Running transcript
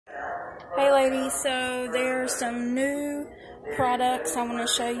Hey ladies, so there are some new products I want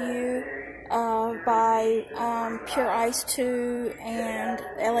to show you by Pure Ice 2 and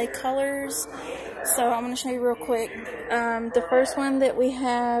LA Colors. So I'm going to show you real quick. The first one that we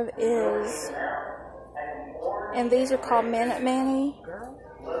have is, and these are called Minute Manny.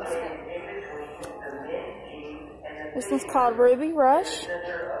 This one's called Ruby Rush.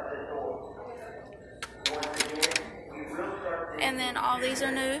 And then all these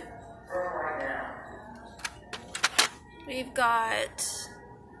are new. We've got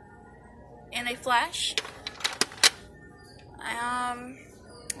In a Flash.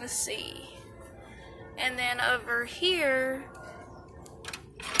 Let's see. And then over here,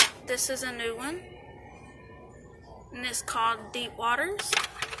 this is a new one. And it's called Deep Waters.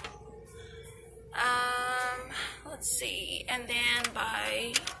 Let's see. And then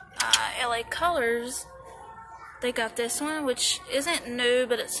by LA Colors, they got this one, which isn't new,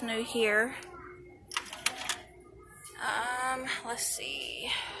 but it's new here. Let's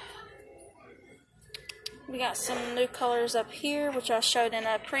see. We got some new colors up here, which I showed in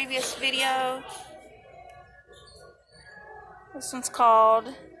a previous video. This one's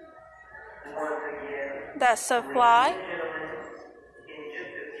called That's So Fly.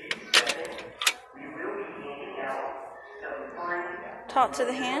 Talk to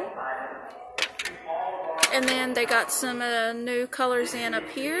the Hand. And then they got some new colors in up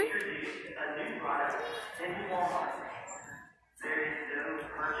here.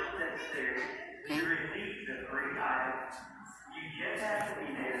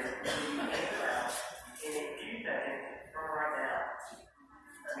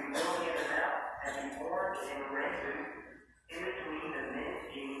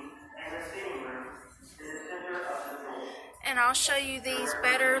 And I'll show you these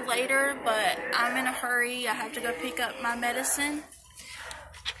better later, but I'm in a hurry. I have to go pick up my medicine.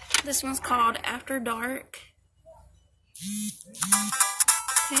 This one's called After Dark.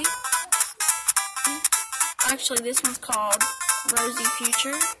 Okay. Actually, this one's called Rosy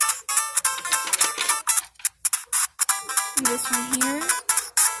Future. And this one here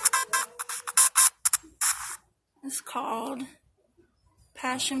is called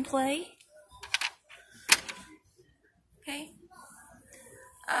Passion Play. Okay.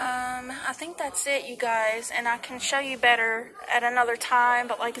 I think that's it, you guys, and I can show you better at another time,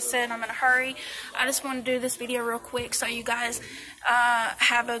 but like I said, I'm in a hurry. I just want to do this video real quick so you guys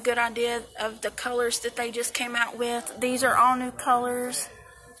have a good idea of the colors that they just came out with. These are all new colors.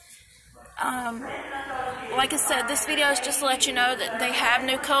 Like I said, this video is just to let you know that they have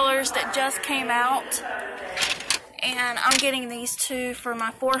new colors that just came out, and I'm getting these two for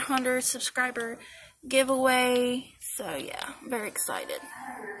my 400 subscriber giveaway. So yeah, I'm very excited.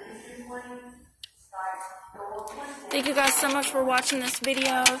 Thank you guys so much for watching this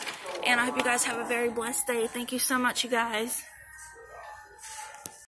video, and I hope you guys have a very blessed day. Thank you so much, you guys.